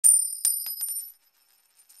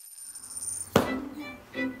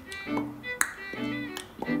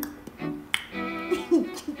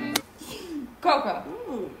Coco.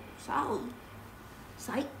 Sorry.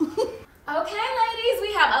 Psych. Okay, ladies,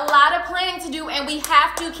 we have a lot of planning to do, and we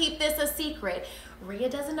have to keep this a secret. Rhea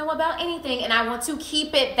doesn't know about anything, and I want to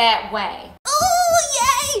keep it that way. Oh,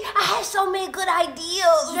 yay! I have so many good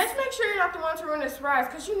ideas. Just make sure you're not the one to ruin the surprise,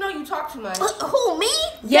 because you know you talk too much. Who, me?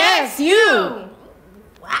 Yes, you!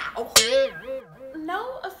 Wow.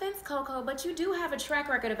 No offense, Coco, but you do have a track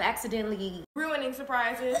record of accidentally Ruining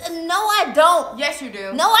surprises. No, I don't. Yes, you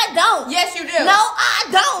do. No, I don't. Yes, you do. No, I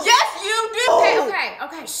don't. Yes, you do.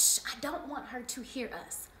 Okay, shh. I don't want her to hear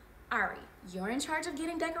us. Ari, you're in charge of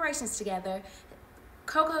getting decorations together.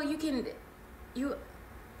 Coco, you can,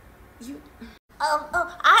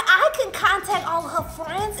 I can contact all of her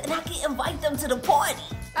friends and I can invite them to the party.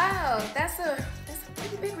 Oh, that's a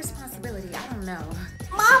pretty big responsibility. I don't know.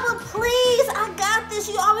 Mama, please, I got this.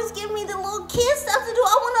 You always give me the little kid stuff to do.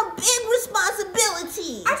 I want a big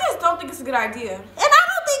responsibility. I just don't think it's a good idea. And I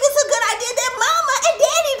don't think it's a good idea that Mama and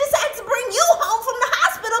Daddy decided to bring you home from the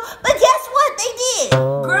hospital, but guess what? They did.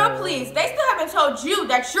 Girl, please. They still haven't told you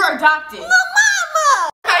that you're adopted.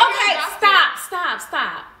 Mama! Okay,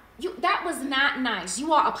 stop. That was not nice.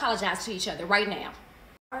 You all apologize to each other right now.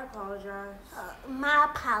 I apologize. My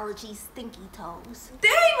apologies, Stinky Toes. They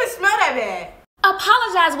didn't even smell that bad.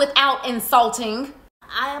 Apologize without insulting.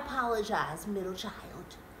 I apologize, middle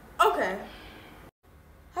child. Okay.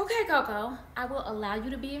 Okay, Coco. I will allow you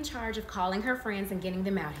to be in charge of calling her friends and getting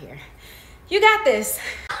them out here. You got this.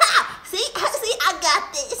 See, I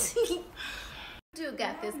got this. You do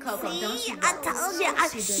got this, Coco, See, don't you? I told you.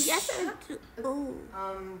 Yes, I do. Ooh.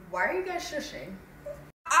 Why are you guys shushing?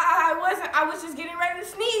 I was just getting ready to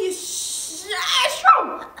sneeze.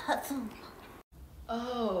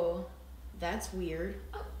 Oh, that's weird.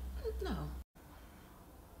 No.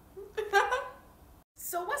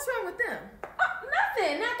 So what's wrong with them?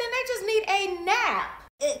 Nothing. They just need a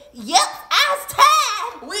nap. Yep, I was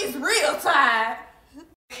tired. We's real tired.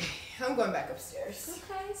 I'm going back upstairs.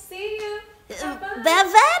 Okay, see you. Bye-bye.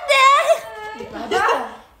 Bye-bye.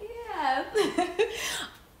 Yeah.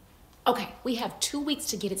 Okay, we have 2 weeks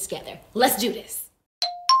to get it together. Let's do this.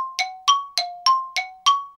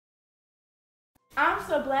 I'm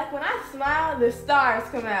so black. When I smile, the stars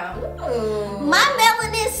come out. My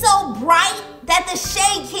melanin is so bright that the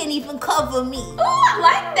shade can't even cover me. Ooh, I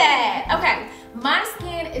like that. Okay, my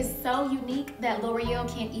skin is so unique that L'Oreal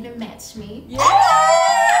can't even match me. Yeah.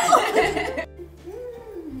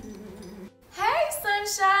 Hey,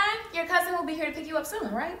 sunshine. Your cousin will be here to pick you up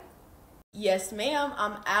soon, right? Yes, ma'am.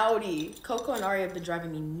 I'm outie. Coco and Ari have been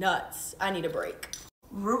driving me nuts. I need a break.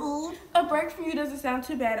 Rude. A break from you doesn't sound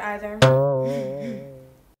too bad either.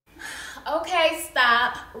 Okay,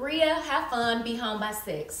 stop. Rhea, have fun. Be home by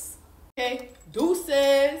 6. Okay, deuces.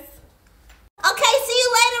 Okay, see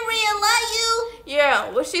you later, Rhea. Love you.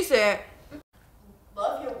 Yeah, what she said.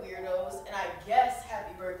 Love your weirdos, and I guess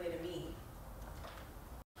happy birthday to me.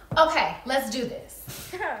 Okay, let's do this.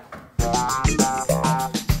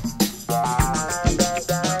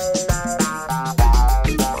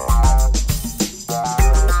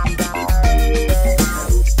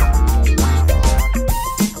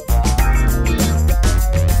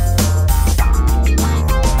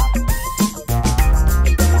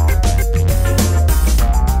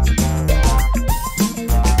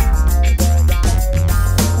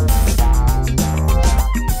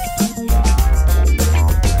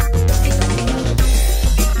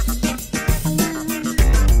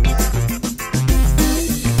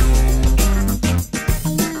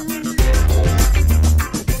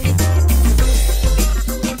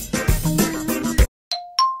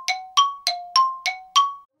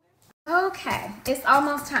 Okay, it's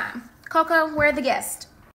almost time. Coco, where are the guests?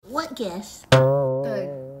 What guest?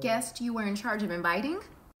 The guest you were in charge of inviting?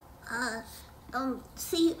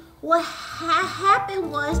 See, what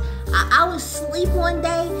happened was I was asleep one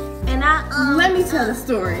day and Let me tell the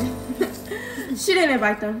story. She didn't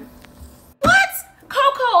invite them. What?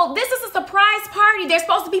 Coco, this is a surprise party. There's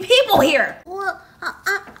supposed to be people here. Well,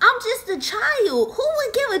 I'm just a child. Who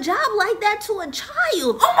would give a job like that to a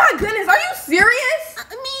child? Oh my goodness, are you serious?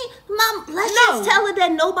 I mean, Mom, let's just tell her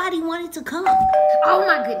that nobody wanted to come. Oh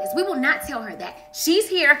my goodness, we will not tell her that. She's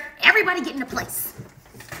here. Everybody get in a place.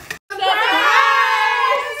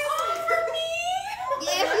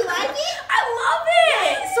 Yeah, you like it? I love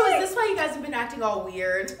it. So is this why you guys have been acting all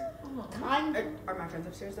weird? Are my friends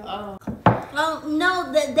upstairs though?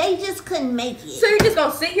 No, they just couldn't make it. So you're just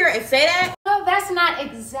gonna sit here and say that? No, that's not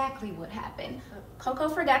exactly what happened. Coco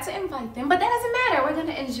forgot to invite them, but that doesn't matter. We're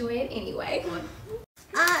gonna enjoy it anyway.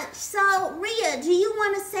 So Rhea, do you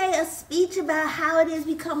want to say a speech about how it is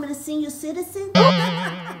becoming a senior citizen?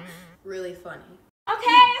 Really funny.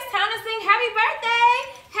 Okay, it's time to sing happy birthday.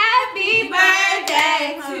 Happy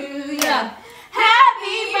birthday to ya.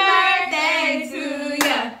 Happy birthday to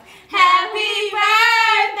ya. Happy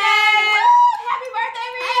birthday. Woo! Happy birthday,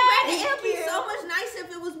 Rhea. It would be so much nicer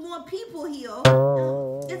if it was more people here.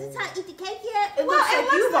 Is it time to eat the cake yet? It looks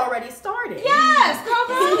like you've already started. Yes,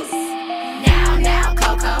 Coco. Now,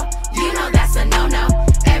 Coco, you know that's a no-no.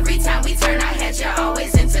 Every time we turn our heads, you're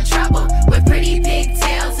always into trouble. With pretty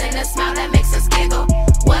pigtails and a smile that makes us giggle.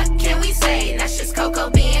 What can we say? That's just Coco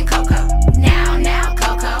being Coco. Now,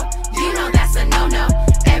 Coco, you know that's a no-no.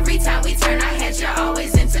 Every time we turn our heads, you're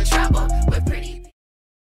always into trouble. With pretty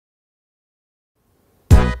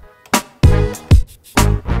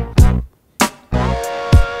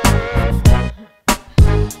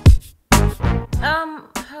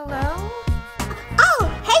Hello? Oh,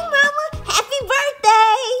 hey, Mama. Happy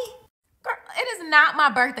birthday. Girl, it is not my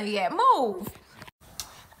birthday yet. Move.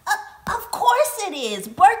 Of course it is.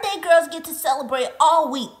 Birthday girls get to celebrate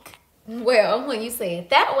all week. Well, when you say it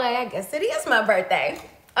that way, I guess it is my birthday.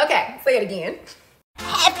 Okay, say it again.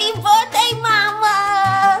 Happy birthday,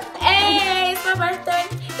 Mama. Hey, it's my birthday.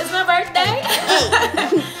 It's my birthday.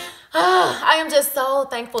 I am just so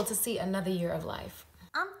thankful to see another year of life.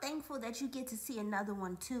 I'm thankful that you get to see another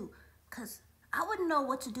one, too, because I wouldn't know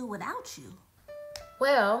what to do without you.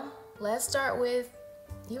 Well, let's start with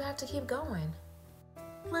you have to keep going.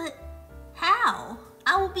 But how?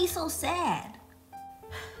 I would be so sad.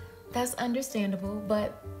 That's understandable,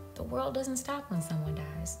 but the world doesn't stop when someone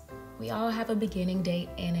dies. We all have a beginning date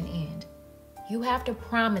and an end. You have to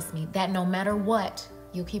promise me that no matter what,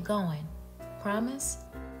 you'll keep going. Promise?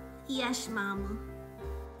 Yes, Mama.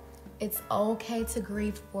 It's okay to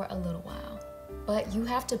grieve for a little while, but you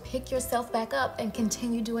have to pick yourself back up and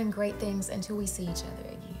continue doing great things until we see each other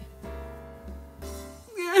again.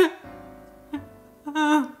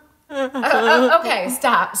 Okay,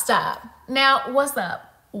 stop. Now, what's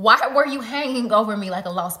up? Why were you hanging over me like a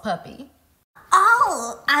lost puppy?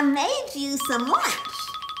 Oh, I made you some lunch.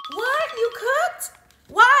 What? You cooked?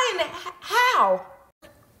 Why and how?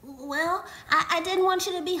 Well, I didn't want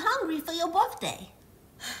you to be hungry for your birthday.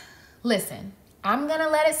 Listen, I'm gonna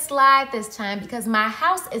let it slide this time because my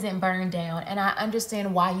house isn't burned down and I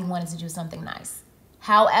understand why you wanted to do something nice.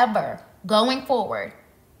 However, going forward,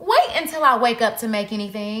 wait until I wake up to make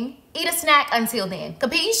anything. Eat a snack until then.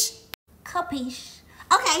 Capiche? Capiche.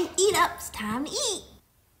 Okay, eat up. It's time to eat.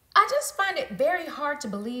 I just find it very hard to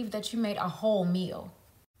believe that you made a whole meal.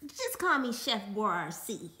 Just call me Chef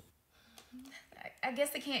Boarcy. I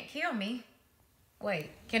guess it can't kill me. Wait,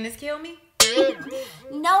 can this kill me?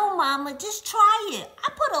 No, Mama, just try it. I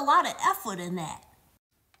put a lot of effort in that.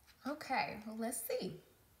 Okay, well, let's see.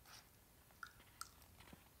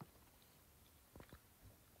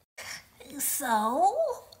 So?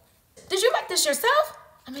 Did you make this yourself?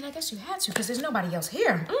 I mean, I guess you had to because there's nobody else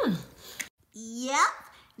here. Yep.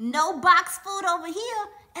 No box food over here.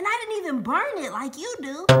 And I didn't even burn it like you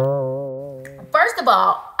do. First of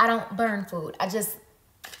all, I don't burn food. I just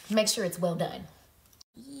make sure it's well done.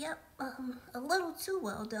 Yep, a little too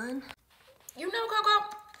well done. You know,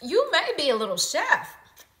 Coco, you may be a little chef.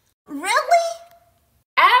 Really?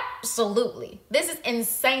 Absolutely. This is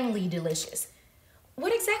insanely delicious.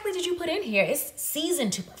 What exactly did you put in here? It's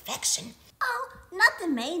seasoned to perfection. Oh,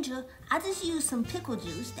 nothing major. I just used some pickle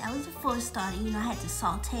juice. That was the first starter. You know, I had to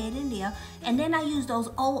saute it in there. And then I used those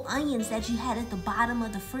old onions that you had at the bottom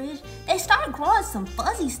of the fridge. They started growing some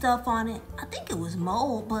fuzzy stuff on it. I think it was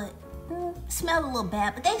mold, but smelled a little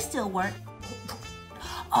bad, but they still work.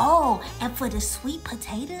 Oh, and for the sweet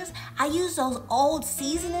potatoes, I used those old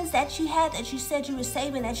seasonings that you had that you said you were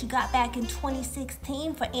saving that you got back in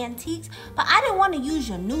 2016 for antiques, but I didn't want to use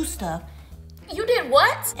your new stuff. You did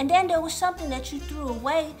what? And then there was something that you threw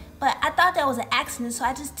away, but I thought that was an accident, so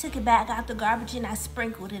I just took it back out the garbage and I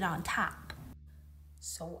sprinkled it on top.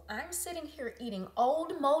 So I'm sitting here eating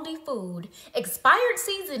old moldy food, expired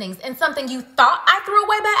seasonings, and something you thought I threw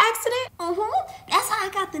away by accident? That's how I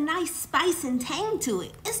got the nice spice and tang to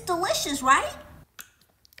it. It's delicious, right?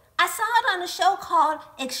 I saw it on a show called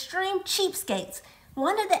Extreme Cheapskates.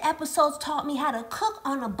 One of the episodes taught me how to cook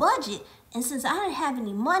on a budget. And since I didn't have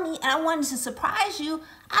any money and I wanted to surprise you,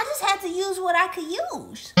 I just had to use what I could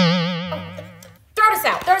use. Throw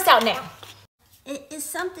this out now. Is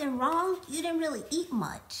something wrong? You didn't really eat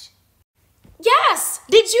much. Yes,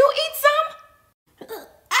 did you eat some?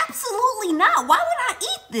 Absolutely not. Why would I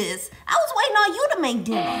eat this? I was waiting on you to make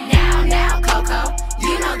dinner. Now, Coco,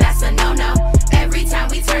 you know that's a no-no. Every time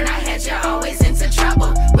we turn our heads, you're always into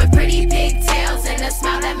trouble. With pretty pigtails and a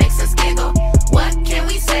smile that